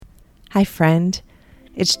Hi, friend.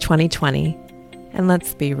 It's 2020, and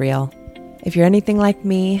let's be real. If you're anything like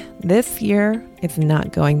me, this year is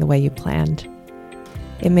not going the way you planned.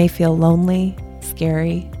 It may feel lonely,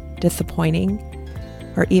 scary, disappointing,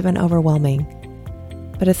 or even overwhelming.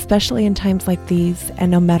 But especially in times like these,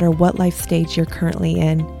 and no matter what life stage you're currently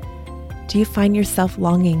in, do you find yourself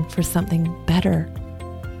longing for something better,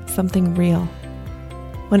 something real?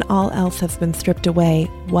 When all else has been stripped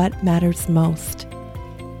away, what matters most?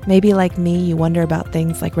 Maybe like me, you wonder about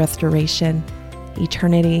things like restoration,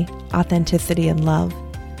 eternity, authenticity, and love.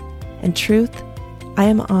 In truth, I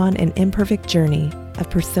am on an imperfect journey of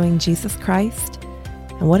pursuing Jesus Christ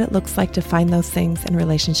and what it looks like to find those things in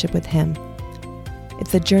relationship with Him.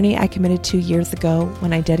 It's a journey I committed to years ago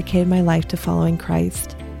when I dedicated my life to following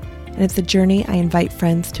Christ, and it's a journey I invite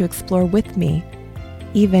friends to explore with me,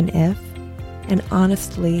 even if, and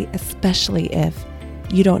honestly, especially if,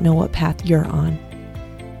 you don't know what path you're on.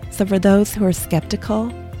 So for those who are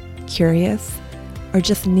skeptical, curious, or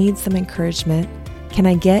just need some encouragement, can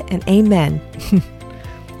I get an amen?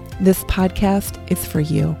 This podcast is for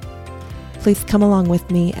you. Please come along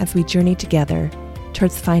with me as we journey together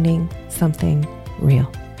towards finding something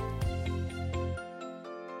real.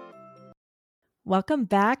 Welcome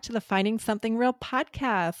back to the Finding Something Real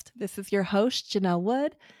podcast. This is your host, Janelle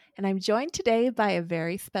Wood, and I'm joined today by a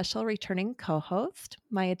very special returning co-host,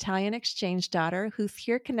 my Italian exchange daughter, who's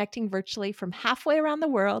here connecting virtually from halfway around the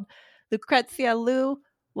world, Lucrezia. Lou,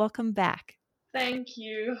 welcome back. Thank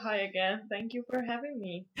you. Hi again. Thank you for having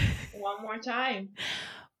me one more time.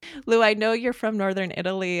 Lou, I know you're from Northern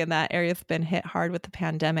Italy, and that area's been hit hard with the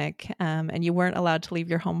pandemic, and you weren't allowed to leave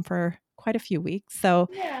your home for quite a few weeks. So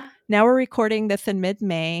now we're recording this in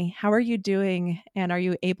mid-May. How are you doing, and are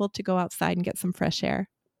you able to go outside and get some fresh air?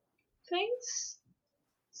 Things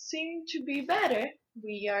seem to be better.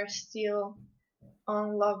 We are still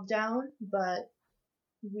on lockdown, but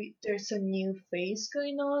there's a new phase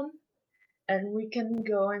going on, and we can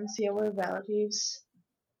go and see our relatives.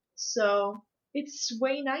 So it's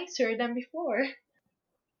way nicer than before.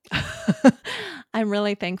 I'm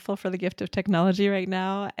really thankful for the gift of technology right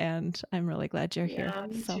now, and I'm really glad you're here.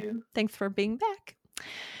 Me so too. Thanks for being back.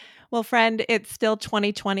 Well, friend, it's still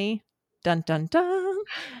 2020. Dun, dun, dun.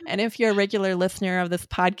 And if you're a regular listener of this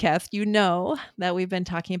podcast, you know that we've been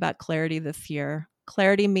talking about clarity this year.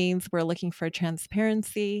 Clarity means we're looking for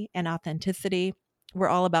transparency and authenticity. We're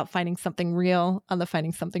all about finding something real on the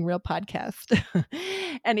Finding Something Real podcast.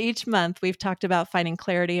 And each month we've talked about finding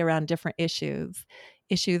clarity around different issues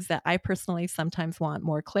that I personally sometimes want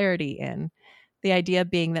more clarity in. The idea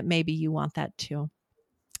being that maybe you want that too.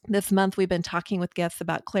 This month, we've been talking with guests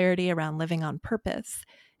about clarity around living on purpose.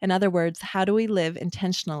 In other words, how do we live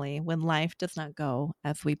intentionally when life does not go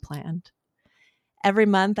as we planned? Every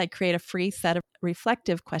month, I create a free set of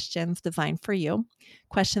reflective questions designed for you,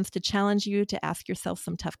 questions to challenge you to ask yourself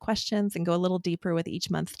some tough questions and go a little deeper with each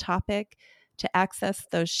month's topic. To access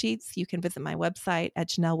those sheets, you can visit my website at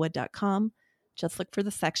janellewood.com. Just look for the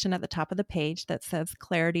section at the top of the page that says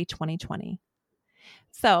Clarity 2020.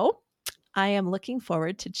 So, I am looking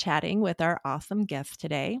forward to chatting with our awesome guest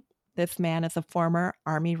today. This man is a former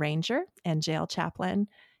Army Ranger and jail chaplain.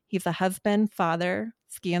 He's a husband, father,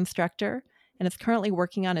 ski instructor, and is currently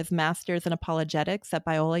working on his master's in apologetics at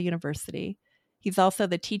Biola University. He's also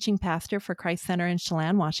the teaching pastor for Christ Center in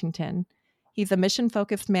Chelan, Washington. He's a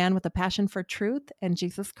mission-focused man with a passion for truth and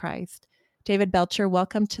Jesus Christ. David Belcher,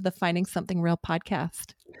 welcome to the Finding Something Real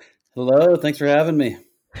podcast. Hello, thanks for having me.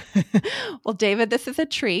 Well, David, this is a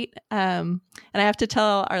treat. And I have to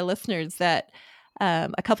tell our listeners that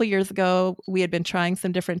a couple years ago, we had been trying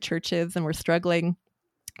some different churches and we're struggling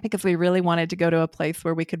because we really wanted to go to a place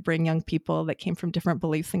where we could bring young people that came from different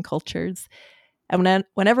beliefs and cultures. And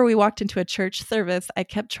whenever we walked into a church service, I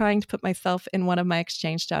kept trying to put myself in one of my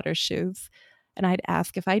exchange daughter's shoes. And I'd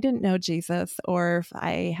ask if I didn't know Jesus or if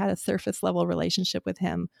I had a surface level relationship with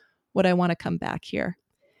him, would I want to come back here?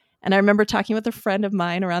 And I remember talking with a friend of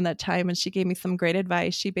mine around that time, and she gave me some great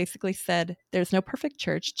advice. She basically said, there's no perfect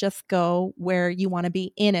church. Just go where you want to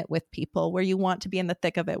be in it with people, where you want to be in the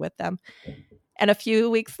thick of it with them. And a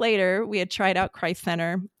few weeks later, we had tried out Christ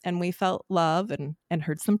Center, and we felt love and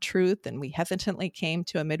heard some truth. And we hesitantly came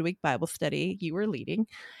to a midweek Bible study you were leading.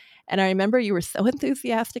 And I remember you were so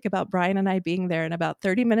enthusiastic about Brian and I being there. And about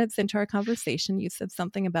 30 minutes into our conversation, you said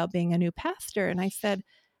something about being a new pastor. And I said,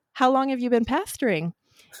 how long have you been pastoring?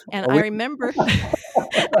 And I remember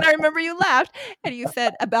you laughed and you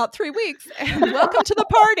said about 3 weeks and welcome to the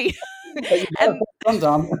party.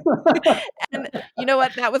 And you know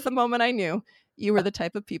what? That was the moment I knew you were the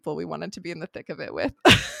type of people we wanted to be in the thick of it with.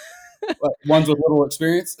 Ones with little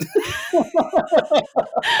experience. No.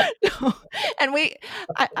 And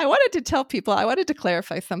I wanted to tell people, I wanted to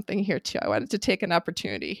clarify something here too. I wanted to take an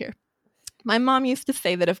opportunity here. My mom used to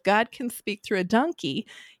say that if God can speak through a donkey,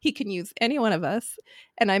 he can use any one of us.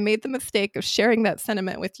 And I made the mistake of sharing that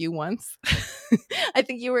sentiment with you once. I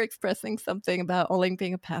think you were expressing something about only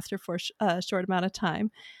being a pastor for a short amount of time.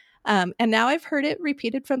 And now I've heard it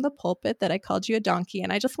repeated from the pulpit that I called you a donkey.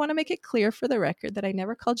 And I just want to make it clear for the record that I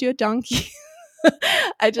never called you a donkey.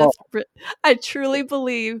 I truly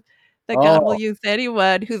believe that God will Oh, use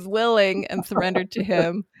anyone who's willing and surrendered to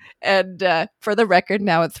him. And for the record,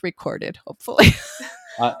 now it's recorded, hopefully.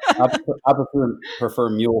 I prefer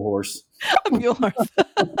mule horse. A mule horse.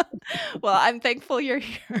 Well, I'm thankful you're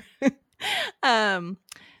here.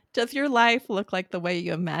 Does your life look like the way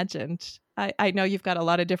you imagined? I know you've got a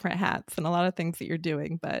lot of different hats and a lot of things that you're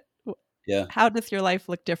doing, but Yeah. how does your life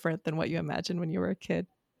look different than what you imagined when you were a kid?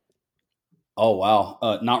 Oh, wow.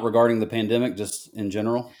 Not regarding the pandemic, just in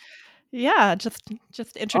general. Yeah, just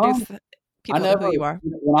introduce I people to never, who you are.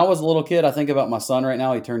 when I was a little kid, I think about my son right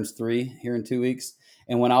now. He turns 3 here in 2 weeks.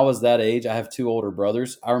 And when I was that age, I have 2 older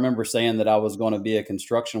brothers. I remember saying that I was going to be a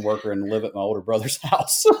construction worker and live at my older brother's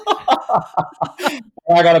house.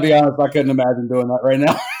 I got to be honest, I couldn't imagine doing that right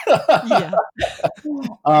now. Yeah.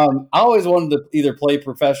 I always wanted to either play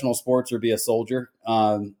professional sports or be a soldier.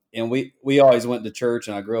 And we always went to church,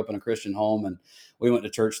 and I grew up in a Christian home, and we went to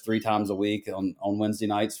church 3 times a week on Wednesday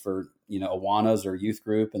nights for, Awanas or youth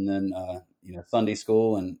group, and then, Sunday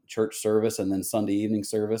school and church service, and then Sunday evening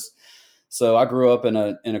service. So I grew up in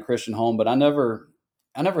a Christian home, but I never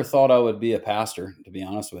thought I would be a pastor, to be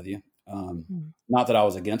honest with you. Not that I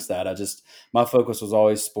was against that. My focus was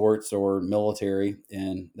always sports or military,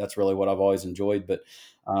 and that's really what I've always enjoyed. But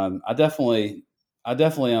I definitely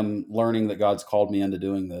am learning that God's called me into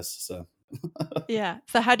doing this. So Yeah.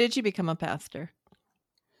 So how did you become a pastor?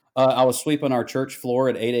 I was sweeping our church floor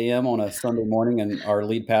at 8 a.m. on a Sunday morning, and our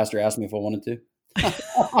lead pastor asked me if I wanted to.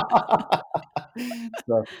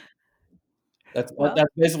 So Well,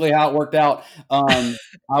 that's basically how it worked out. I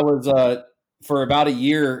was for about a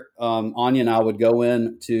year. Anya and I would go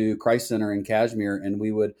in to Christ Center in Kashmir, and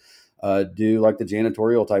we would do like the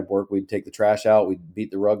janitorial type work. We'd take the trash out, we'd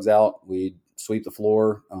beat the rugs out, we'd sweep the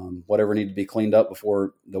floor, whatever needed to be cleaned up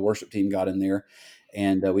before the worship team got in there.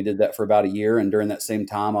 And we did that for about a year. And during that same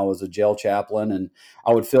time, I was a jail chaplain, and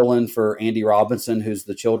I would fill in for Andy Robinson, who's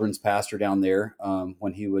the children's pastor down there,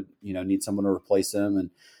 when he would, need someone to replace him.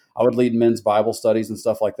 And I would lead men's Bible studies and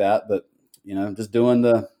stuff like that. But, just doing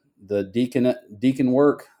the deacon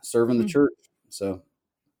work, serving the church. So.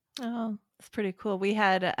 oh, it's pretty cool. We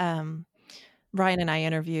had Ryan and I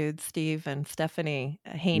interviewed Steve and Stephanie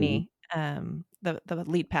Haney, the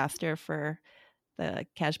lead pastor for the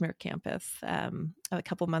Kashmir campus, a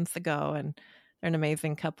couple months ago, and they're an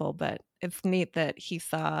amazing couple. But it's neat that he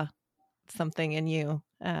saw something in you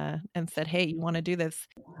and said, "Hey, you want to do this?"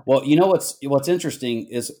 Well, what's interesting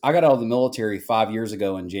is I got out of the military 5 years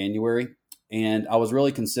ago in January, and I was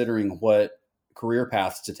really considering what career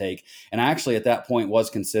paths to take. And I actually at that point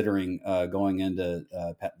was considering going into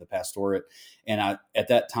the pastorate. And at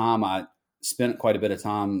that time, I spent quite a bit of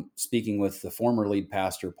time speaking with the former lead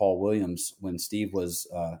pastor, Paul Williams, when Steve was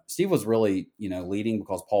really, leading,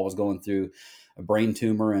 because Paul was going through a brain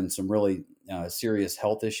tumor and some really serious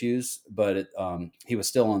health issues, but he was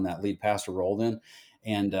still in that lead pastor role then.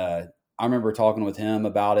 And I remember talking with him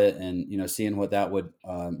about it, and seeing what that would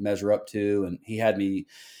measure up to. And he had me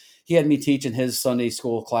teach in his Sunday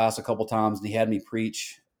school class a couple times, and he had me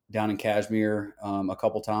preach down in Kashmir a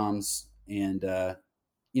couple times. And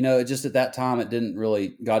just at that time,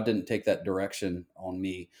 God didn't take that direction on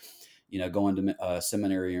me, going to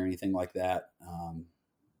seminary or anything like that.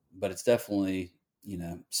 But it's definitely,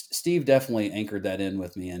 Steve definitely anchored that in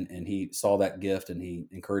with me, and he saw that gift, and he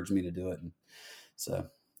encouraged me to do it. And so,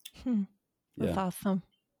 That's yeah. awesome.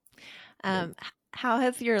 How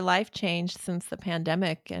has your life changed since the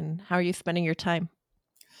pandemic, and how are you spending your time?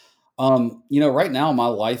 Right now my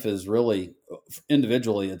life is really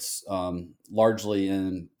individually, it's largely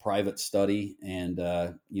in private study and,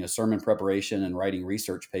 sermon preparation and writing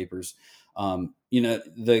research papers.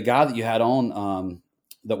 The guy that you had on,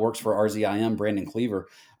 that works for RZIM, Brandon Cleaver,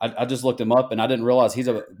 I just looked him up, and I didn't realize he's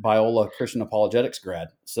a Biola Christian Apologetics grad.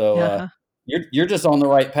 So, you're just on the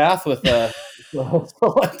right path with, so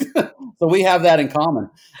we have that in common.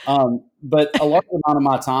 But a large amount of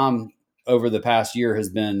my time over the past year has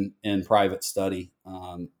been in private study.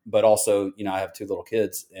 But also, I have 2 little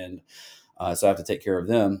kids, and so I have to take care of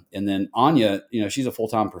them. And then Anya, she's a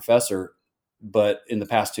full-time professor, but in the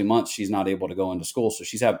past 2 months, she's not able to go into school. So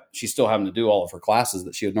she's still having to do all of her classes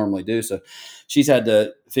that she would normally do. So she's had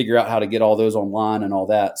to figure out how to get all those online and all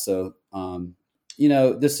that. So,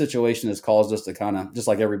 this situation has caused us to kind of, just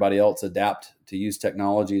like everybody else, adapt to use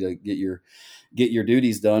technology to get your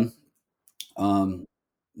duties done.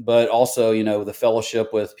 But also, the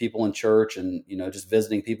fellowship with people in church and, just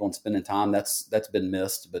visiting people and spending time, that's been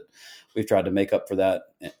missed, but we've tried to make up for that,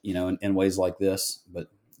 in ways like this, but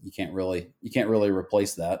you can't really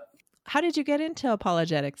replace that. How did you get into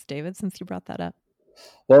apologetics, David, since you brought that up?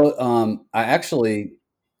 Well, I actually,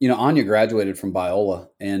 Anya graduated from Biola,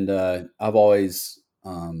 and I've always,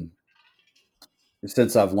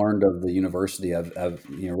 since I've learned of the university, I've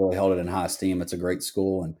really held it in high esteem. It's a great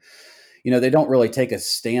school, and they don't really take a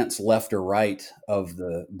stance left or right of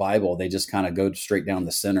the Bible. They just kind of go straight down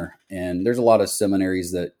the center. And there's a lot of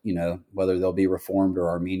seminaries that, whether they'll be Reformed or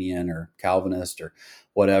Armenian or Calvinist or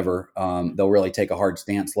whatever, they'll really take a hard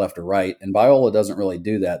stance left or right. And Biola doesn't really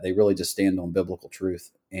do that. They really just stand on biblical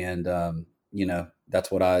truth. And,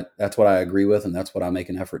 that's what I agree with. And that's what I make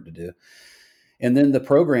an effort to do. And then the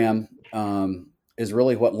program, is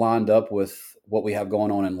really what lined up with what we have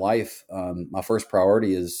going on in life. My first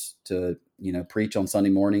priority is to, preach on Sunday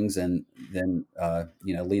mornings and then,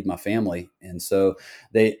 lead my family. And so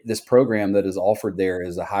this program that is offered there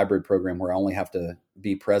is a hybrid program where I only have to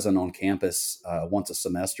be present on campus once a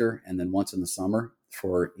semester and then once in the summer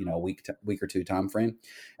for, a week or two time frame.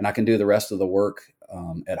 And I can do the rest of the work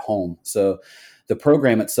at home. So the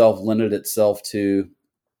program itself lended itself to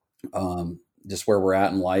just where we're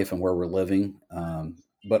at in life and where we're living.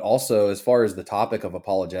 But also, as far as the topic of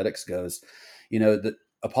apologetics goes, the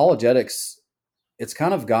apologetics, it's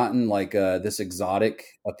kind of gotten like this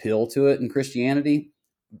exotic appeal to it in Christianity.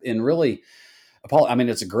 And really,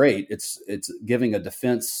 it's great. It's giving a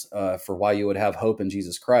defense for why you would have hope in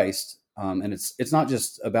Jesus Christ. And it's not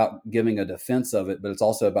just about giving a defense of it, but it's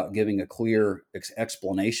also about giving a clear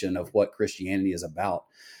explanation of what Christianity is about.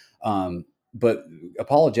 But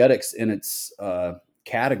apologetics in its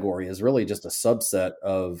category is really just a subset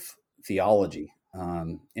of theology.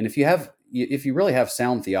 And if you really have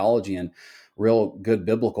sound theology and real good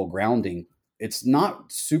biblical grounding, it's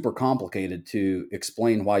not super complicated to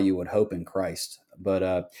explain why you would hope in Christ.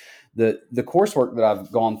 But the coursework that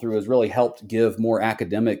I've gone through has really helped give more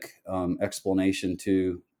academic explanation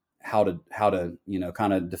to how to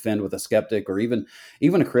kind of defend with a skeptic or even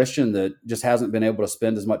a Christian that just hasn't been able to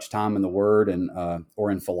spend as much time in the Word and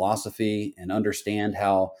or in philosophy and understand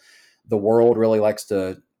how the world really likes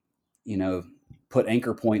to put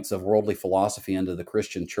anchor points of worldly philosophy into the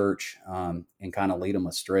Christian church and kind of lead them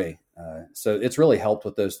astray. So it's really helped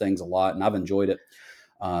with those things a lot, and I've enjoyed it.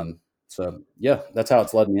 So yeah, that's how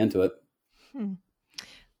it's led me into it.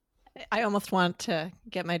 I almost want to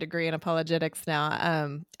get my degree in apologetics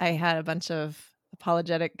now. I had a bunch of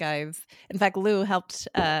apologetic guys. In fact, Lou helped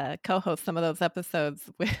co-host some of those episodes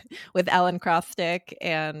with Alan Crostick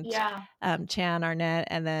and Chan Arnett,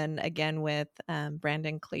 and then again with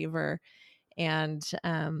Brandon Cleaver. And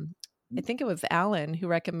I think it was Alan who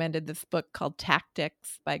recommended this book called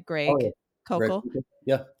Tactics by Greg Kokel.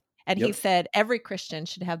 Yeah. And he said every Christian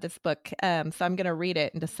should have this book. So I'm going to read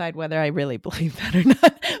it and decide whether I really believe that or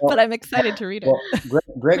not. But I'm excited to read it. Well,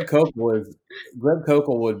 Greg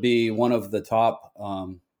Kokel would be one of the top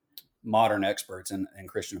modern experts in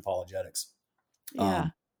Christian apologetics. Yeah.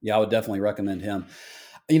 I would definitely recommend him.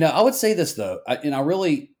 I would say this though. I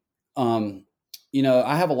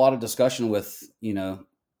have a lot of discussion with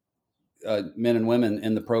men and women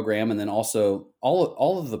in the program, and then also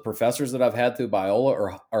all of the professors that I've had through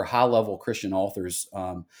Biola are high level Christian authors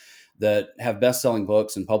that have best selling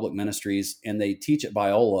books and public ministries, and they teach at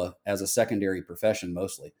Biola as a secondary profession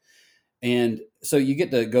mostly. And so you get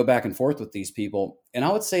to go back and forth with these people. And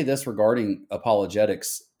I would say this regarding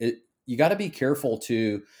apologetics: you got to be careful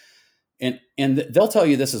to. And they'll tell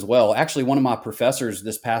you this as well. Actually, one of my professors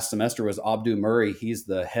this past semester was Abdu Murray. He's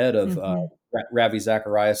the head of Ravi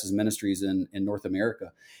Zacharias' ministries in North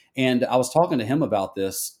America. And I was talking to him about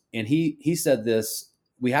this, and he said this: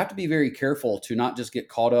 we have to be very careful to not just get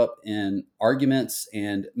caught up in arguments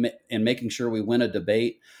and making sure we win a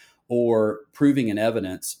debate or proving an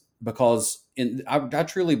evidence, because I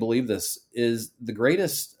truly believe this is the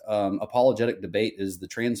greatest apologetic debate is the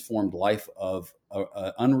transformed life of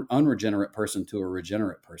an unregenerate person to a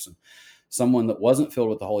regenerate person, someone that wasn't filled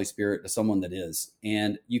with the Holy Spirit to someone that is.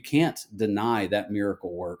 And you can't deny that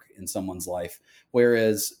miracle work in someone's life.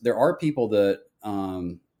 Whereas there are people that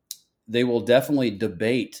they will definitely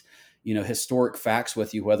debate, historic facts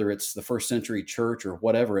with you, whether it's the first century church or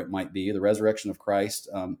whatever it might be, the resurrection of Christ.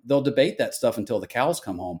 They'll debate that stuff until the cows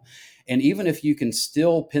come home. And even if you can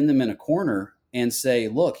still pin them in a corner and say,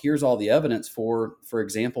 look, here's all the evidence for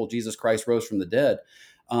example, Jesus Christ rose from the dead,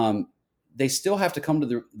 they still have to come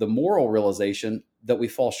to the moral realization that we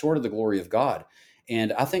fall short of the glory of God.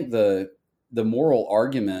 And I think the moral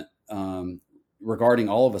argument regarding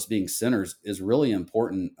all of us being sinners is really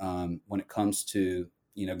important when it comes to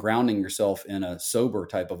grounding yourself in a sober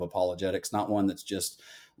type of apologetics, not one that's just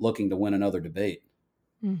looking to win another debate.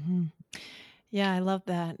 Mm-hmm. Yeah, I love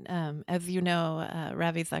that. As you know,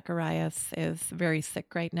 Ravi Zacharias is very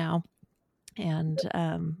sick right now. And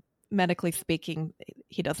medically speaking,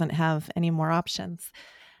 he doesn't have any more options.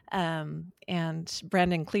 And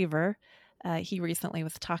Brandon Cleaver, he recently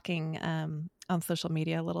was talking on social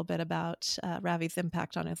media a little bit about Ravi's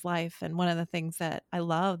impact on his life. And one of the things that I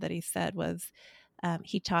love that he said was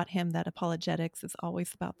he taught him that apologetics is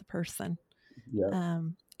always about the person. Yeah.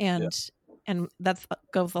 And that's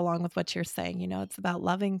goes along with what you're saying. It's about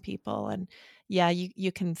loving people. And yeah,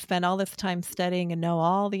 you can spend all this time studying and know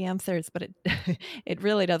all the answers, but it it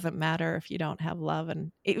really doesn't matter if you don't have love.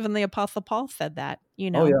 And even the Apostle Paul said that.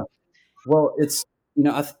 Oh yeah. Well, it's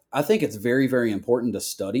I think it's very, very important to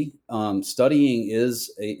study. Studying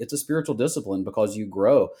it's a spiritual discipline because you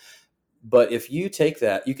grow. But if you take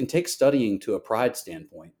that, you can take studying to a pride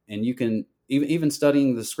standpoint, and you can even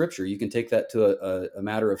studying the scripture, you can take that to a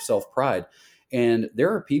matter of self-pride. And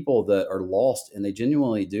there are people that are lost and they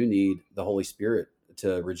genuinely do need the Holy Spirit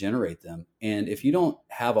to regenerate them. And if you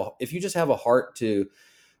just have a heart to,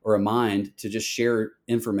 or a mind to just share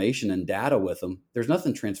information and data with them, there's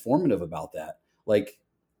nothing transformative about that. Like,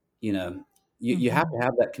 you have to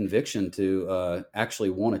have that conviction to actually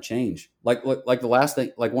want to change. Like the last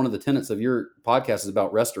thing, like one of the tenets of your podcast is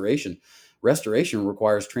about restoration. Restoration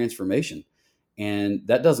requires transformation, and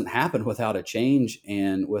that doesn't happen without a change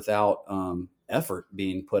and without effort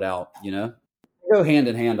being put out. They go hand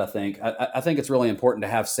in hand. I think. I think it's really important to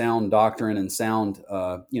have sound doctrine and sound,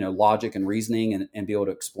 logic and reasoning, and be able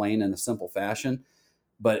to explain in a simple fashion.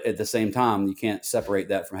 But at the same time, you can't separate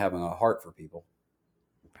that from having a heart for people.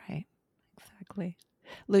 Right. Exactly.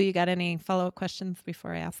 Lou, you got any follow-up questions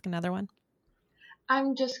before I ask another one?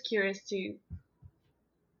 I'm just curious to,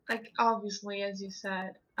 obviously, as you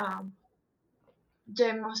said,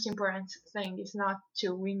 the most important thing is not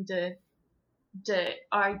to win the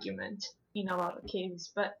argument in a lot of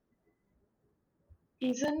cases, but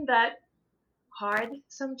isn't that hard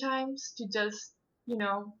sometimes to just,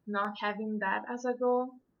 not having that as a goal?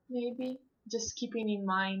 Maybe just keeping in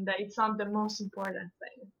mind that it's not the most important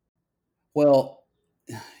thing. Well,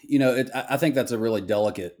 I think that's a really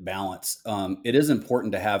delicate balance. It is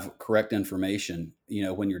important to have correct information,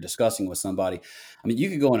 when you're discussing with somebody. I mean, you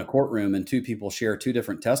could go in a courtroom and two people share two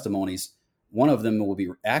different testimonies. One of them will be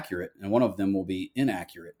accurate and one of them will be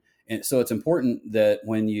inaccurate. And so it's important that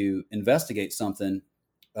when you investigate something,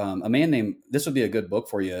 a man named, this would be a good book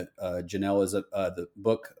for you, Janelle, is the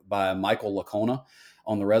book by Michael Licona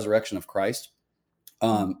on the resurrection of Christ.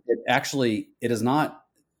 It is not,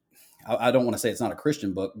 I don't want to say it's not a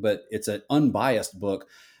Christian book, but it's an unbiased book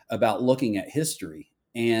about looking at history.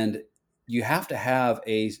 And you have to have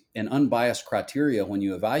an unbiased criteria when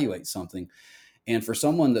you evaluate something. And for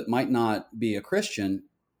someone that might not be a Christian,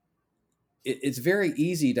 it's very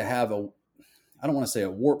easy to have I don't want to say a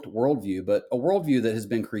warped worldview, but a worldview that has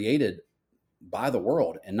been created by the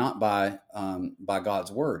world and not by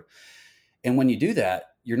God's word. And when you do that,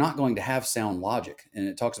 you're not going to have sound logic. And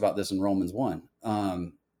it talks about this in Romans 1.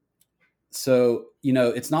 So,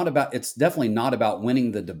 it's definitely not about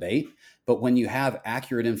winning the debate, but when you have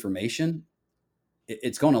accurate information,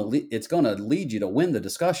 it's going to lead you to win the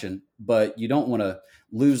discussion, but you don't want to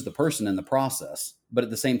lose the person in the process. But at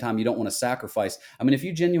the same time, you don't want to sacrifice. I mean, if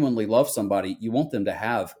you genuinely love somebody, you want them to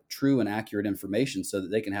have true and accurate information so that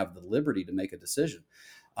they can have the liberty to make a decision.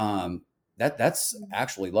 That's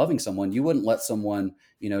actually loving someone. You wouldn't let someone,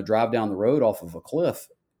 drive down the road off of a cliff.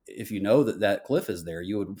 If you know that cliff is there,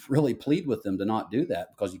 you would really plead with them to not do that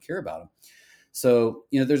because you care about them. So,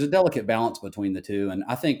 there's a delicate balance between the two. And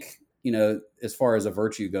I think, as far as a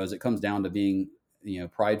virtue goes, it comes down to being,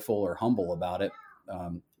 prideful or humble about it.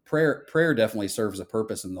 Prayer definitely serves a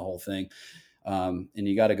purpose in the whole thing. And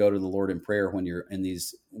you got to go to the Lord in prayer when you're in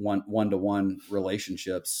these one-to-one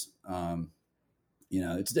relationships.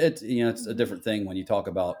 It's a different thing when you talk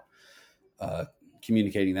about,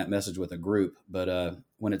 communicating that message with a group, but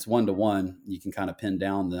when it's one-to-one, you can kind of pin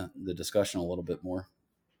down the discussion a little bit more.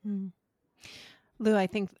 Lou, I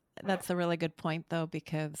think that's a really good point, though,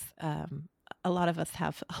 because a lot of us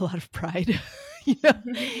have a lot of pride, you know,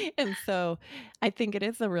 and so I think it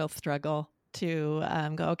is a real struggle to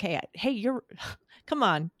go, okay, hey, come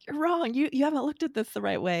on, you're wrong. You haven't looked at this the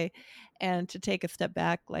right way, and to take a step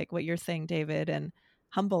back, like what you're saying, David, and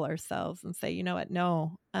humble ourselves and say, you know what,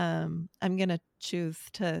 no, I'm going to choose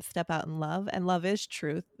to step out in love, and love is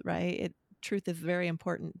truth, right? Truth is very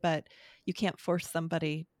important, but you can't force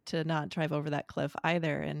somebody to not drive over that cliff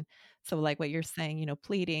either. And so like what you're saying, you know,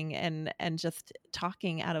 pleading and just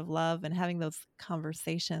talking out of love and having those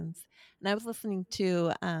conversations. And I was listening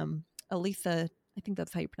to Elisa, I think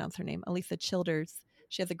that's how you pronounce her name, Elisa Childers.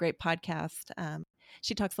 She has a great podcast.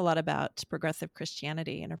 She talks a lot about progressive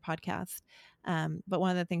Christianity in her podcast. But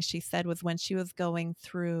one of the things she said was when she was going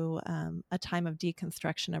through a time of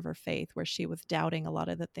deconstruction of her faith, where she was doubting a lot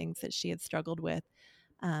of the things that she had struggled with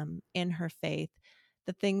in her faith,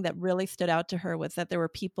 the thing that really stood out to her was that there were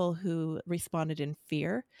people who responded in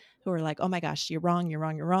fear, who were like, oh my gosh, you're wrong, you're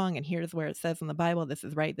wrong, you're wrong. And here's where it says in the Bible, this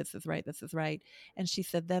is right, this is right, this is right. And she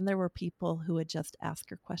said, then there were people who would just ask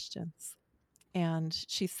her questions. And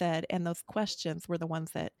she said, and those questions were the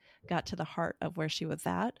ones that got to the heart of where she was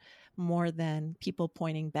at, more than people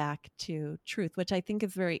pointing back to truth, which I think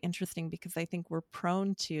is very interesting, because I think we're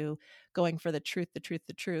prone to going for the truth, the truth,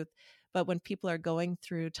 the truth. But when people are going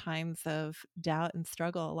through times of doubt and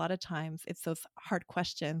struggle, a lot of times it's those hard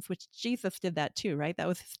questions, which Jesus did that too, right? That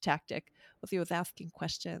was his tactic, was he was asking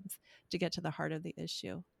questions to get to the heart of the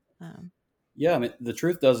issue. Yeah, I mean, the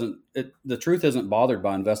truth isn't bothered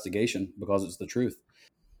by investigation because it's the truth.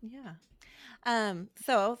 Yeah.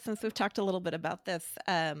 So since we've talked a little bit about this,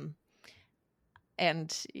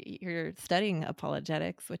 and you're studying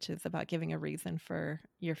apologetics, which is about giving a reason for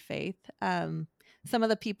your faith, some of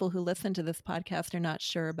the people who listen to this podcast are not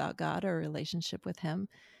sure about God or a relationship with him.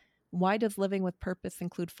 Why does living with purpose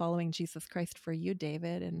include following Jesus Christ for you,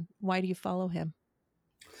 David? And why do you follow him?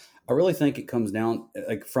 I really think it comes down,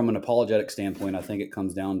 like from an apologetic standpoint, I think it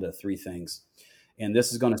comes down to three things. And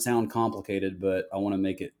this is going to sound complicated, but I want to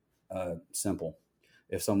make it simple.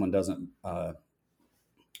 If someone doesn't want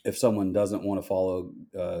to follow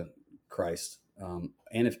Christ,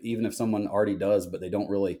 and even if someone already does, but they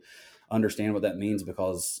don't really understand what that means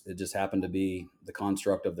because it just happened to be the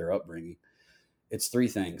construct of their upbringing, it's three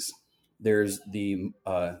things. There's the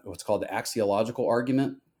what's called the axiological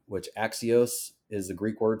argument, which axios is the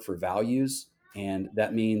Greek word for values, and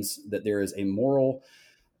that means that there is a moral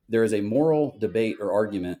debate or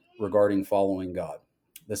argument regarding following God.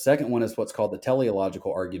 The second one is what's called the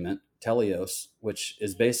teleological argument, teleos, which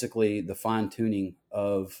is basically the fine tuning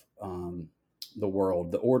of the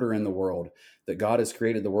world, the order in the world, that God has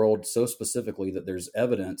created the world so specifically that there's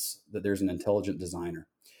evidence that there's an intelligent designer.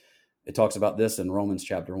 It talks about this in Romans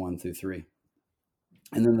chapter 1-3.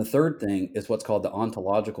 And then the third thing is what's called the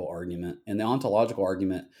ontological argument. And the ontological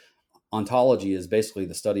argument, ontology is basically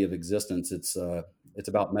the study of existence. It's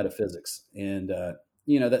about metaphysics. And,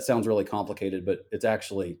 that sounds really complicated, but it's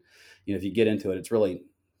actually, if you get into it, it's really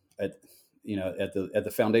at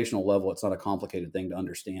the foundational level, it's not a complicated thing to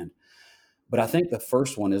understand. But I think the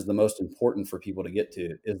first one is the most important for people to get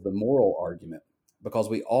to, is the moral argument, because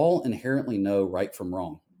we all inherently know right from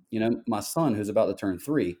wrong. My son, who's about to turn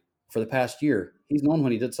 3, for the past year, he's known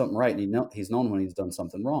when he did something right, and he's known when he's done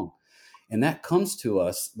something wrong. And that comes to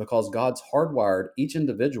us because God's hardwired each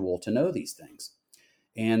individual to know these things.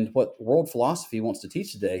 And what world philosophy wants to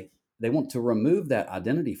teach today, they want to remove that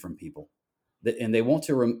identity from people. And they want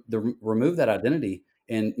to remove that identity.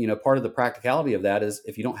 And, part of the practicality of that is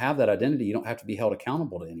if you don't have that identity, you don't have to be held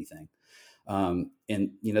accountable to anything.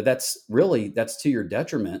 That's to your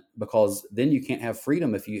detriment, because then you can't have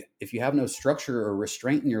freedom. If you have no structure or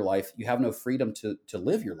restraint in your life, you have no freedom to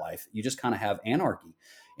live your life. You just kind of have anarchy.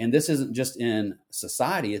 And this isn't just in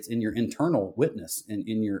society, it's in your internal witness, and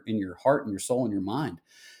in your heart and your soul and your mind.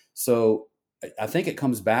 So I think it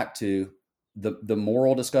comes back to the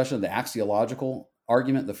moral discussion, the axiological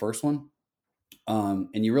argument, the first one.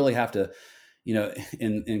 And you really have to,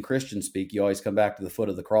 in Christian speak, you always come back to the foot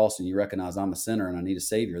of the cross and you recognize I'm a sinner and I need a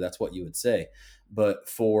savior. That's what you would say. But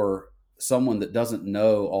for someone that doesn't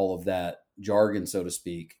know all of that jargon, so to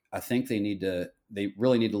speak, I think they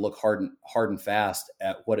really need to look hard and fast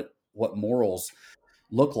at what morals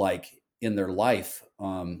look like in their life,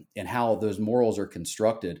 and how those morals are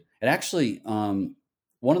constructed. And actually,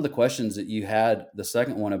 one of the questions that you had, the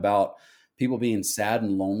second one about people being sad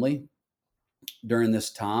and lonely during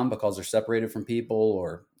this time because they're separated from people,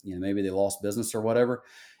 or maybe they lost business or whatever,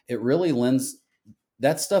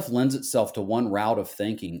 that stuff lends itself to one route of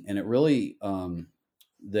thinking. And it really,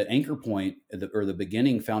 the anchor point, or the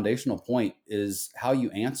beginning foundational point, is how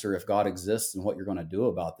you answer if God exists and what you're going to do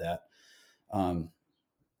about that.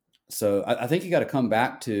 So I think you got to come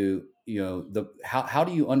back to, how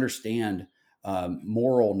do you understand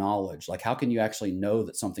moral knowledge? Like, how can you actually know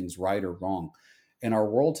that something's right or wrong? And our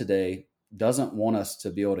world today doesn't want us to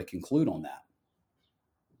be able to conclude on that.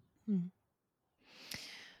 Hmm.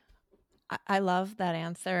 I love that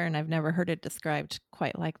answer, and I've never heard it described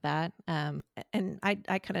quite like that. And I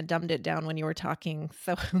kind of dumbed it down when you were talking.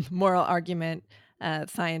 So moral argument,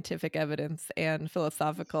 scientific evidence, and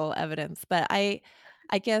philosophical evidence. But I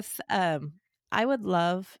guess I would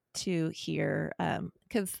love to hear,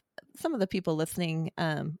 because some of the people listening,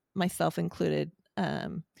 myself included,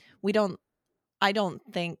 we don't. I don't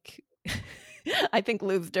think. I think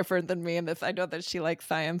Lou's different than me in this. I know that she likes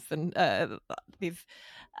science and these.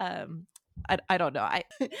 I don't know.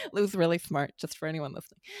 Lou's really smart, just for anyone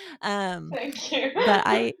listening. Thank you. But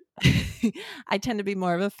I I tend to be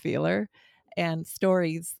more of a feeler, and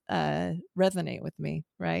stories resonate with me,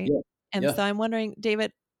 right? Yeah. And Yeah. so I'm wondering,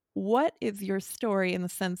 David, what is your story in the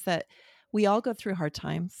sense that we all go through hard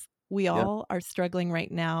times? We Yeah. all are struggling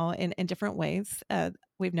right now in different ways.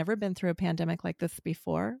 We've never been through a pandemic like this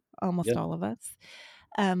before, almost Yeah. all of us.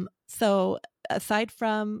 So aside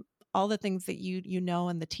from all the things that you know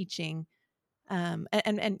and the teaching,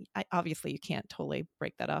 and obviously you can't totally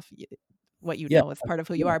break that off. What you Yeah. know is part of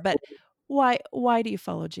who you Yeah. are, but why do you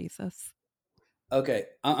follow Jesus? Okay.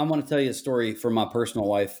 I want to tell you a story from my personal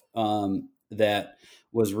life that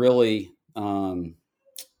was really,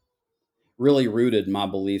 really rooted in my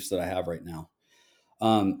beliefs that I have right now.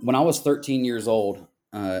 When I was 13 years old,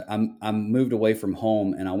 I moved away from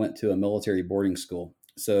home and I went to a military boarding school.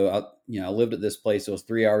 So I lived at this place. It was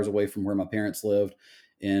 3 hours away from where my parents lived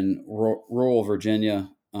in rural Virginia.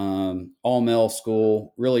 All male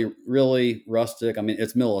school, really, really rustic. I mean,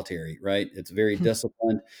 it's military, right? It's very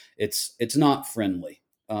disciplined. It's not friendly,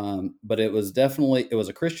 but it was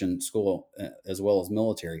a Christian school as well as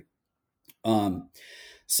military. Um,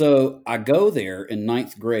 so I go there in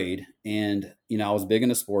ninth grade, and I was big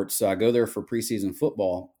into sports, so I go there for preseason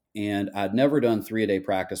football, and I'd never done 3-a-day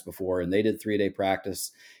practice before, and they did 3-a-day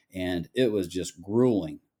practice, and it was just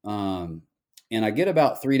grueling. And I get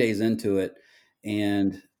about 3 days into it,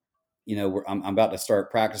 and I'm about to start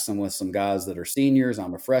practicing with some guys that are seniors.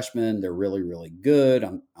 I'm a freshman; they're really, really good.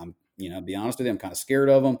 I'm to be honest with you, I'm kind of scared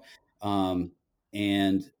of them. Um,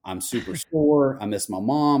 and I'm super sore. I miss my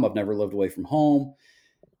mom. I've never lived away from home.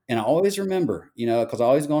 And I always remember, because I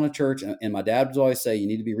always gone to church, and my dad would always say, "You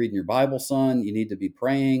need to be reading your Bible, son. You need to be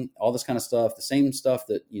praying, all this kind of stuff." The same stuff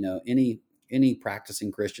that any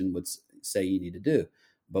practicing Christian would say you need to do,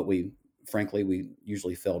 but frankly, we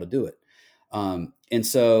usually fail to do it. And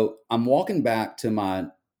so I'm walking back to my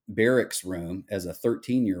barracks room as a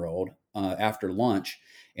 13-year-old after lunch,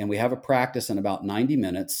 and we have a practice in about 90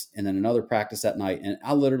 minutes and then another practice at night. And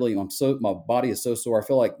my body is so sore. I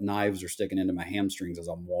feel like knives are sticking into my hamstrings as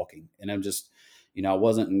I'm walking. And I'm just, I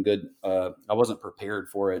wasn't I wasn't prepared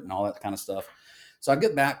for it and all that kind of stuff. So I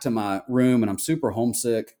get back to my room and I'm super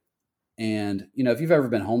homesick. And, if you've ever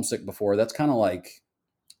been homesick before, that's kind of like,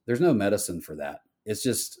 there's no medicine for that. It's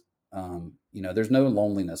just, there's no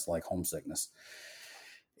loneliness like homesickness.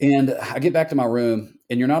 And I get back to my room,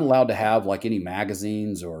 and you're not allowed to have like any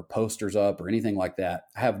magazines or posters up or anything like that.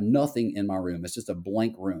 I have nothing in my room. It's just a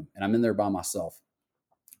blank room, and I'm in there by myself.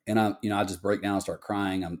 And I just break down and start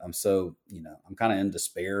crying. I'm so, I'm kind of in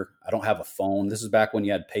despair. I don't have a phone. This is back when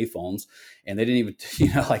you had pay phones, and they didn't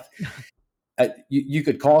even, like you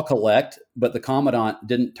could call collect, but the commandant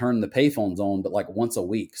didn't turn the payphones on, but like once a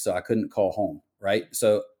week. So I couldn't call home. Right.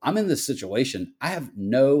 So I'm in this situation. I have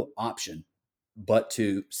no option but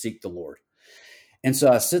to seek the Lord. And so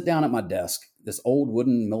I sit down at my desk, this old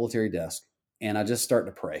wooden military desk, and I just start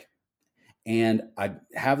to pray. And I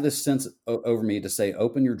have this sense over me to say,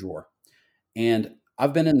 open your drawer. And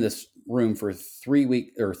I've been in this room for 3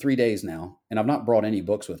 days now, and I've not brought any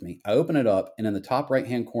books with me. I open it up, and in the top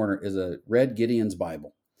right-hand corner is a red Gideon's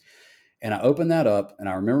Bible. And I open that up, and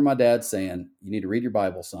I remember my dad saying, "You need to read your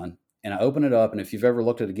Bible, son." And I open it up, and if you've ever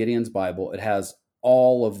looked at a Gideon's Bible, it has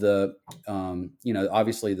all of the,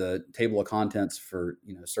 obviously the table of contents for,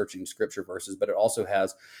 searching scripture verses, but it also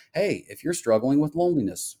has, hey, if you're struggling with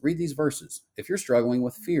loneliness, read these verses. If you're struggling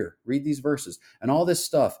with fear, read these verses, and all this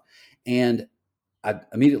stuff. And I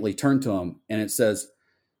immediately turn to him, and it says,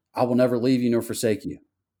 "I will never leave you nor forsake you.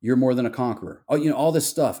 You're more than a conqueror." Oh, all this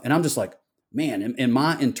stuff. And I'm just like, man, in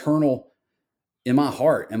my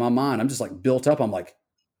heart, in my mind, I'm just like built up. I'm like,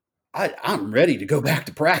 I'm ready to go back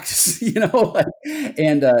to practice,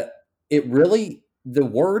 and it really, the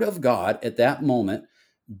word of God at that moment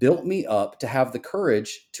built me up to have the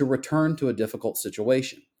courage to return to a difficult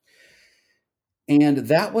situation. And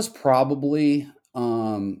that was probably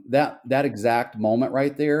that exact moment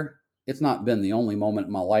right there. It's not been the only moment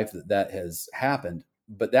in my life that has happened,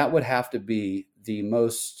 but that would have to be the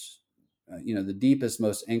most, the deepest,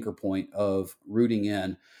 most anchor point of rooting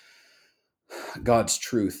in God's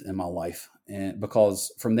truth in my life. And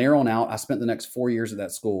because from there on out, I spent the next 4 years at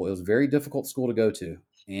that school. It was a very difficult school to go to,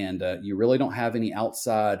 and you really don't have any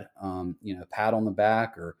outside, pat on the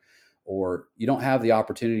back, or you don't have the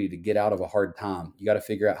opportunity to get out of a hard time. You got to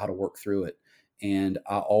figure out how to work through it. And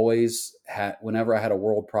I always had, whenever I had a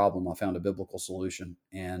world problem, I found a biblical solution,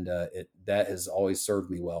 and that has always served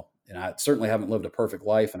me well. And I certainly haven't lived a perfect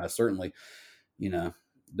life, and I certainly, you know,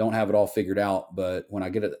 don't have it all figured out. But when I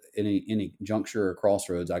get at any juncture or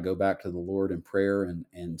crossroads, I go back to the Lord in prayer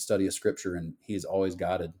and study a scripture, and He's always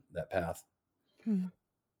guided that path.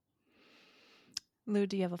 Lou,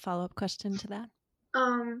 do you have a follow-up question to that?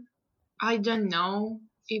 I don't know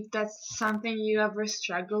if that's something you ever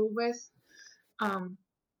struggled with.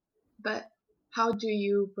 But how do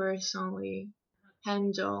you personally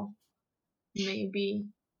handle maybe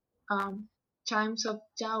times of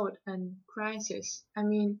doubt and crisis? I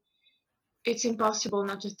mean, it's impossible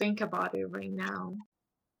not to think about it right now.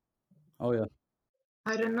 Oh yeah.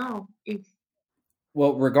 I don't know if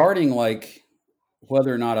Well, regarding like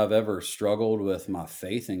whether or not I've ever struggled with my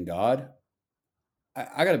faith in God,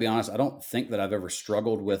 I got to be honest. I don't think that I've ever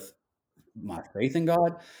struggled with my faith in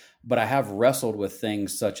God, but I have wrestled with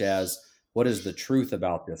things such as, what is the truth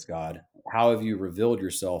about this, God? How have you revealed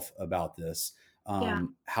yourself about this? yeah,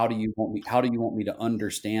 How do you want me? How do you want me to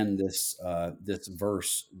understand this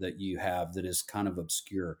verse that you have that is kind of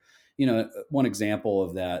obscure? One example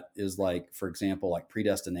of that is, like, for example, like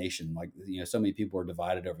predestination. Like, so many people are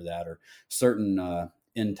divided over that, or certain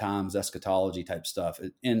end times eschatology type stuff.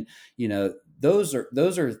 And those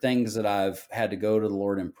are things that I've had to go to the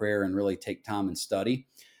Lord in prayer and really take time and study.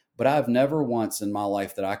 But I've never once in my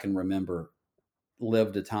life that I can remember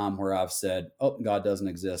lived a time where I've said, "Oh, God doesn't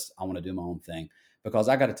exist. I want to do my own thing." Because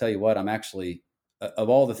I got to tell you what, I'm actually, of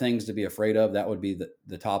all the things to be afraid of, that would be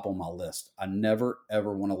the top on my list. I never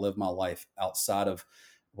ever want to live my life outside of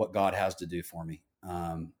what God has to do for me.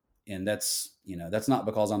 And that's not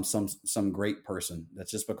because I'm some great person.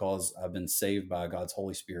 That's just because I've been saved by God's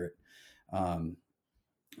Holy Spirit.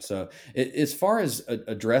 So as far as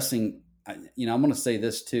addressing, I'm going to say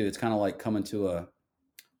this too. It's kind of like coming to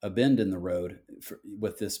a bend in the road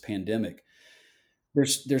with this pandemic.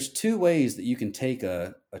 There's two ways that you can take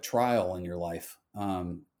a trial in your life.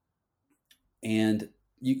 And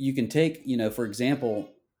you can take, for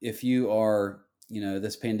example, if you are,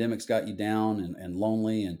 this pandemic's got you down and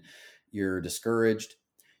lonely and you're discouraged,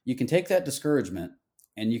 you can take that discouragement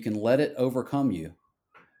and you can let it overcome you.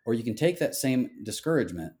 Or you can take that same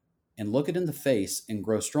discouragement and look it in the face and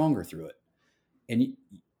grow stronger through it. And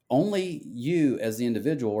only you as the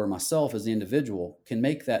individual, or myself as the individual, can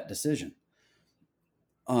make that decision.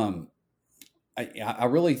 I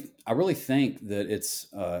really think that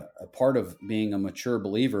it's a part of being a mature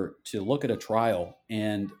believer to look at a trial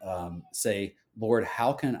and say, Lord,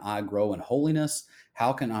 how can I grow in holiness?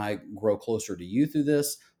 How can I grow closer to you through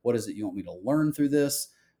this? What is it you want me to learn through this?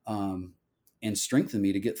 And strengthen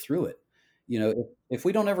me to get through it. If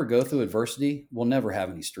we don't ever go through adversity, we'll never have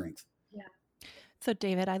any strength. yeah. So,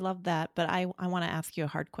 David, I love that, but I want to ask you a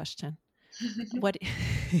hard question. What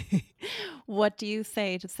what do you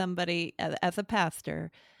say to somebody as a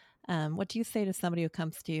pastor? What do you say to somebody who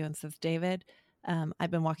comes to you and says, David,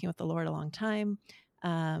 I've been walking with the Lord a long time.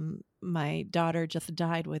 My daughter just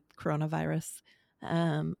died with coronavirus.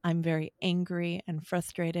 I'm very angry and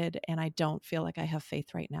frustrated, and I don't feel like I have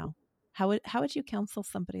faith right now. How would you counsel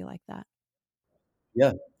somebody like that?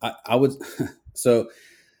 Yeah, I would. So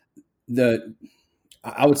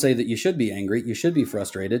I would say that you should be angry. You should be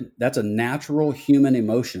frustrated. That's a natural human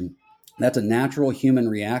emotion. That's a natural human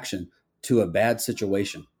reaction to a bad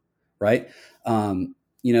situation, right?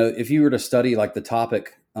 If you were to study like the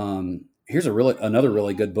topic, here's another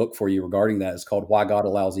really good book for you regarding that. It's called "Why God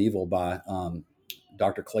Allows Evil" by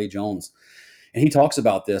Dr. Clay Jones. And he talks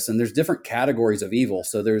about this, and there's different categories of evil.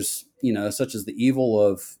 So there's, such as the evil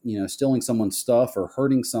of, stealing someone's stuff or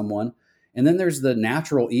hurting someone. And then there's the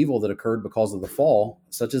natural evil that occurred because of the fall,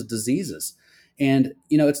 such as diseases. And,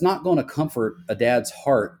 it's not going to comfort a dad's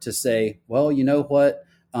heart to say, well, you know what?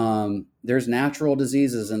 There's natural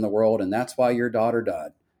diseases in the world, and that's why your daughter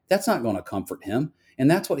died. That's not going to comfort him. And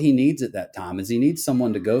that's what he needs at that time, is he needs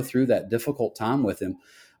someone to go through that difficult time with him.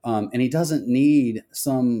 And he doesn't need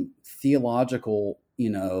some theological,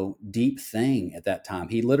 deep thing at that time.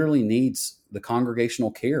 He literally needs the congregational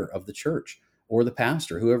care of the church or the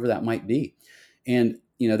pastor, whoever that might be. And,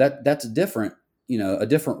 that's different a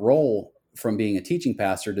different role from being a teaching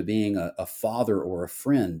pastor to being a father or a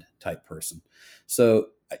friend type person. So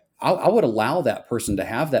I would allow that person to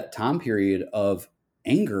have that time period of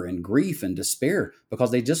anger and grief and despair because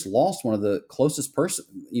they just lost one of the closest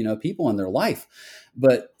people in their life.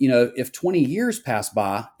 But, if 20 years pass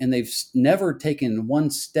by and they've never taken one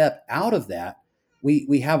step out of that,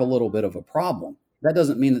 we have a little bit of a problem. That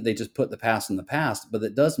doesn't mean that they just put the past in the past, but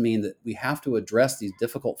it does mean that we have to address these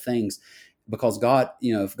difficult things because God,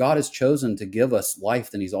 if God has chosen to give us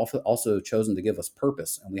life, then he's also chosen to give us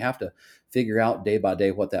purpose. And we have to figure out day by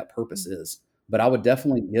day what that purpose is. But I would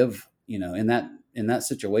definitely give, in that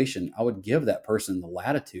situation, I would give that person the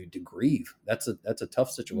latitude to grieve. That's a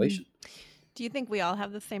tough situation. Do you think we all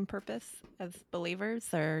have the same purpose as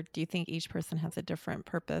believers, or do you think each person has a different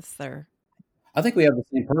purpose? Or I think we have the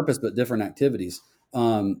same purpose, but different activities.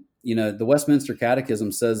 The Westminster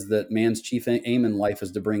Catechism says that man's chief aim in life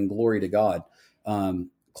is to bring glory to God.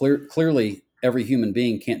 Clearly, every human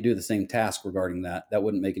being can't do the same task regarding that. That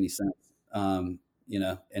wouldn't make any sense. And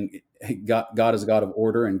God is a God of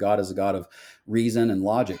order, and God is a God of reason and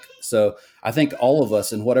logic. So I think all of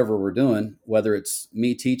us, in whatever we're doing, whether it's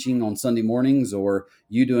me teaching on Sunday mornings or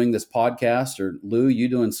you doing this podcast or Lou, you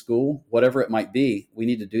doing school, whatever it might be, we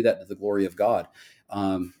need to do that to the glory of God.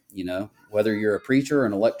 Whether you're a preacher,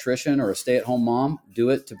 an electrician, or a stay-at-home mom, do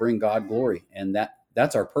it to bring God glory. And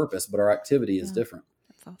that's our purpose, but our activity is different.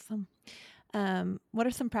 That's awesome. What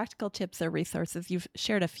are some practical tips or resources? You've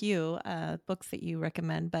shared a few books that you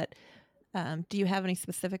recommend, but do you have any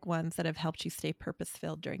specific ones that have helped you stay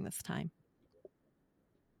purpose-filled during this time?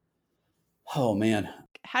 Oh, man.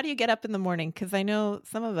 How do you get up in the morning? Because I know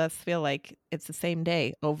some of us feel like it's the same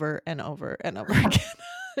day over and over and over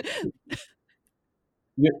again.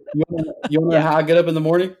 You want to know how I get up in the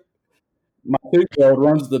morning? My 2-year-old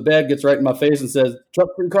runs to the bed, gets right in my face, and says,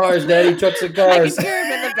 "Trucks and cars, Daddy, trucks and cars." I can hear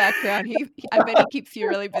him in the background. I bet he keeps you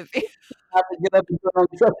really busy. I have to get up and put on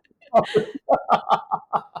trucks.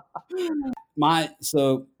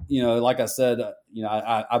 Like I said,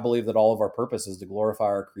 I believe that all of our purpose is to glorify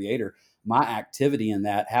our Creator. My activity in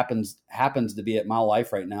that happens to be at my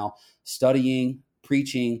life right now, studying,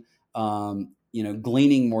 preaching,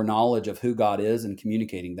 gleaning more knowledge of who God is and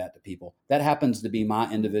communicating that to people. That happens to be my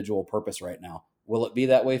individual purpose right now. Will it be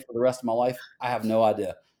that way for the rest of my life? I have no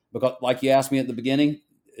idea. Because like you asked me at the beginning,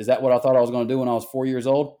 is that what I thought I was going to do when I was 4 years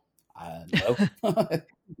old? No.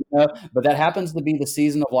 But that happens to be the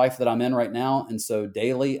season of life that I'm in right now. And so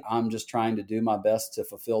daily, I'm just trying to do my best to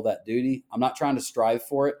fulfill that duty. I'm not trying to strive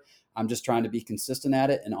for it. I'm just trying to be consistent at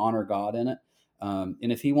it and honor God in it. And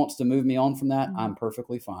if he wants to move me on from that, I'm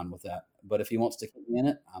perfectly fine with that. But if he wants to keep me in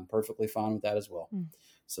it, I'm perfectly fine with that as well.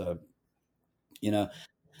 So,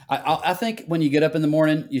 I think when you get up in the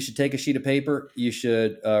morning, you should take a sheet of paper. You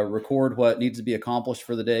should record what needs to be accomplished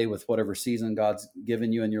for the day with whatever season God's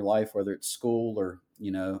given you in your life, whether it's school or,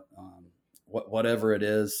 whatever it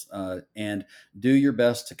is, and do your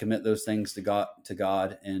best to commit those things to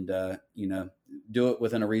God and, do it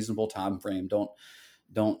within a reasonable time frame. Don't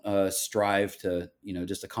strive to,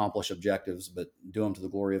 just accomplish objectives, but do them to the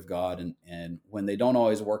glory of God. And when they don't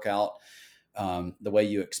always work out the way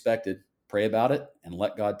you expected, pray about it and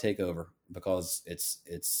let God take over, because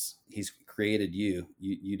he's created you.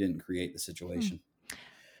 You didn't create the situation.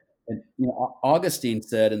 And Augustine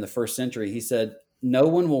said in the 1st century, he said, no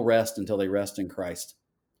one will rest until they rest in Christ.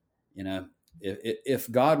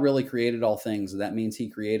 If God really created all things, that means he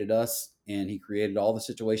created us and he created all the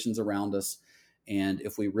situations around us. And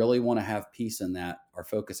if we really want to have peace in that, our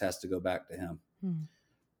focus has to go back to him.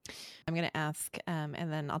 I'm going to ask, and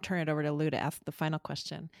then I'll turn it over to Lou to ask the final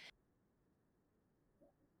question.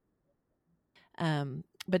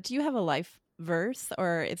 But do you have a life verse,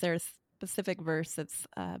 or is there a specific verse that's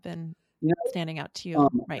been standing out to you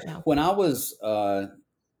right now? When I was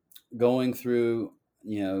going through,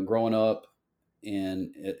 growing up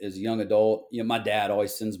and as a young adult, my dad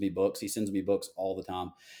always sends me books. He sends me books all the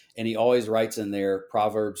time. And he always writes in there,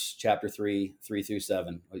 Proverbs chapter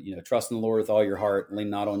 3:3-7, trust in the Lord with all your heart, lean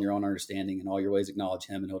not on your own understanding, and all your ways acknowledge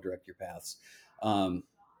him and he'll direct your paths.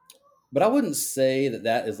 But I wouldn't say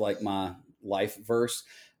that is like my life verse.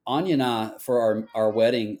 Anya and I, for our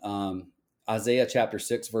wedding, Isaiah chapter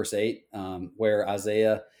 6, verse 8, where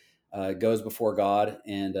Isaiah goes before God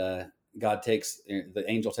and the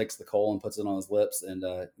angel takes the coal and puts it on his lips. And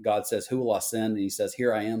God says, who will I send? And he says,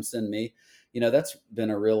 here I am, send me. That's been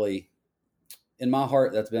in my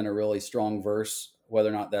heart, that's been a really strong verse. Whether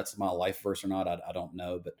or not that's my life verse or not, I don't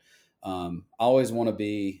know. But I always want to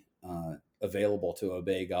be available to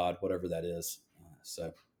obey God, whatever that is. I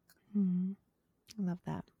love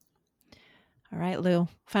that. All right, Lou,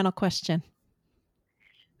 final question.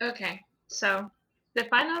 Okay, so the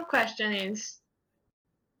final question is,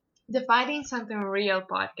 the Finding Something Real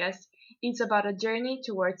podcast is about a journey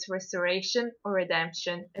towards restoration or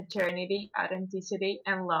redemption, eternity, authenticity,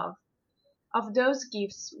 and love. Of those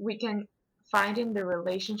gifts we can find in the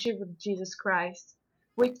relationship with Jesus Christ,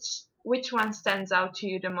 which one stands out to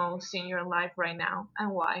you the most in your life right now,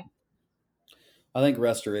 and why? I think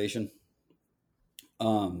restoration.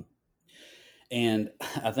 Um, and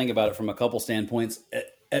I think about it from a couple standpoints.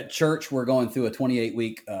 At church, we're going through a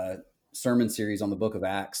 28-week sermon series on the book of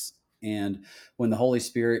Acts. And when the Holy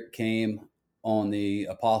Spirit came on the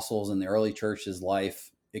apostles and the early church's life,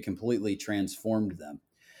 it completely transformed them.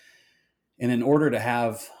 And in order to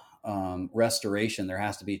have restoration, there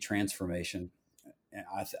has to be transformation.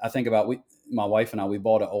 I think about my wife and I, we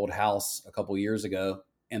bought an old house a couple years ago,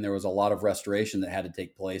 and there was a lot of restoration that had to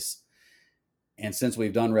take place. And since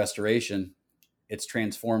we've done restoration, it's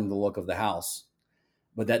transformed the look of the house.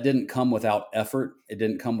 But that didn't come without effort. It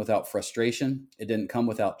didn't come without frustration. It didn't come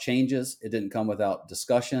without changes. It didn't come without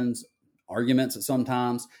discussions, arguments at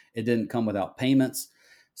sometimes. It didn't come without payments.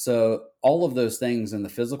 So all of those things in the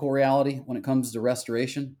physical reality, when it comes to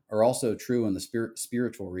restoration, are also true in the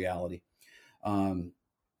spiritual reality.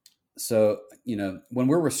 So, when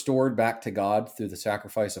we're restored back to God through the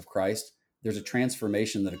sacrifice of Christ, there's a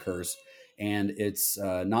transformation that occurs. And it's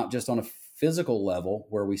not just on a physical level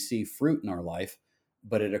where we see fruit in our life,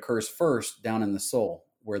 but it occurs first down in the soul,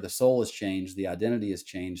 where the soul is changed, the identity is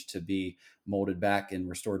changed to be molded back and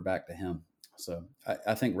restored back to Him. So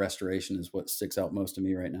I think restoration is what sticks out most to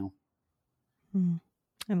me right now.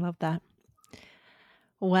 I love that.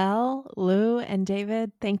 Well, Lou and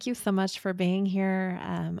David, thank you so much for being here.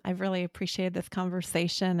 I've really appreciated this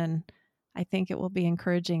conversation, and I think it will be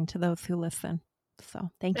encouraging to those who listen. So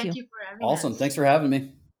thank you. Thank you for having Awesome. us. Thanks for having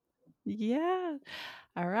me. Yeah.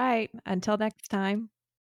 All right. Until next time.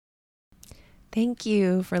 Thank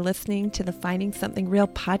you for listening to the Finding Something Real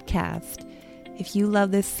podcast. If you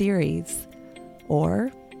love this series,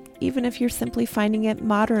 or even if you're simply finding it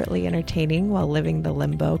moderately entertaining while living the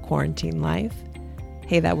limbo quarantine life,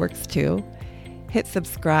 hey, that works too. Hit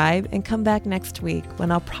subscribe and come back next week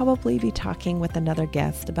when I'll probably be talking with another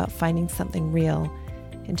guest about finding something real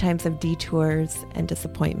in times of detours and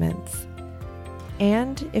disappointments.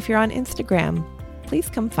 And if you're on Instagram, please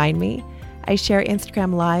come find me. I share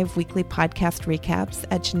Instagram Live weekly podcast recaps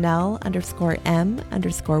at Janelle_M_Wood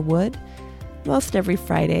most every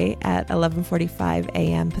Friday at 11:45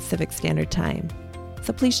 a.m. Pacific Standard Time.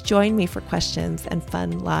 So please join me for questions and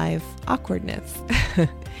fun live awkwardness.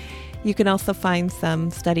 You can also find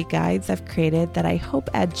some study guides I've created that I hope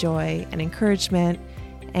add joy and encouragement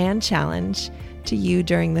and challenge to you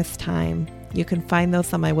during this time. You can find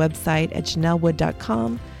those on my website at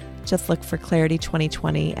janellewood.com. Just look for Clarity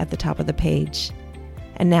 2020 at the top of the page.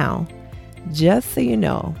 And now, just so you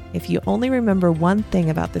know, if you only remember one thing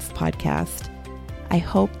about this podcast, I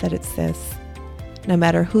hope that it's this: no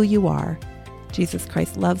matter who you are, Jesus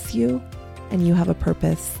Christ loves you and you have a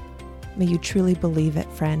purpose. May you truly believe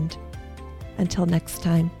it, friend. Until next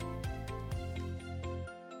time.